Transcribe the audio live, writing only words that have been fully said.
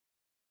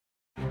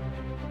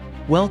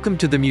Welcome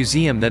to the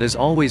museum that is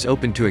always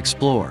open to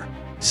explore.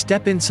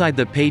 Step inside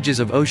the pages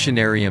of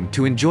Oceanarium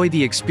to enjoy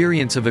the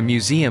experience of a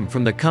museum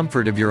from the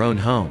comfort of your own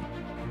home.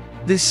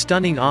 This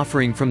stunning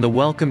offering from the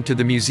Welcome to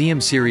the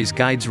Museum series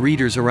guides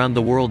readers around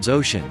the world's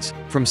oceans,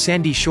 from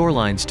sandy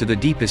shorelines to the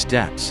deepest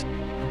depths.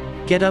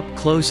 Get up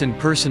close and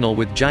personal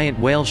with giant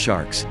whale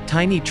sharks,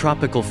 tiny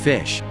tropical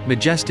fish,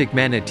 majestic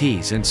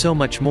manatees and so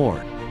much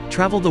more.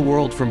 Travel the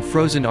world from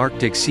frozen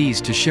Arctic seas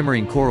to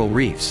shimmering coral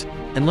reefs,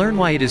 and learn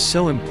why it is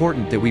so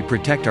important that we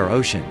protect our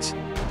oceans.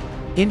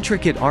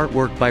 Intricate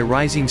artwork by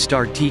rising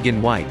star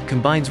Teagan White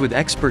combines with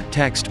expert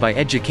text by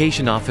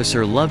Education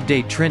Officer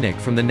Loveday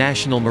Trinick from the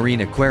National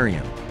Marine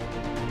Aquarium.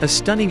 A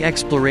stunning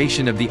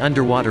exploration of the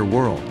underwater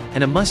world,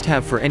 and a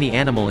must-have for any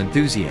animal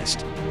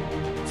enthusiast.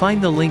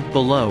 Find the link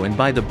below and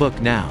buy the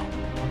book now.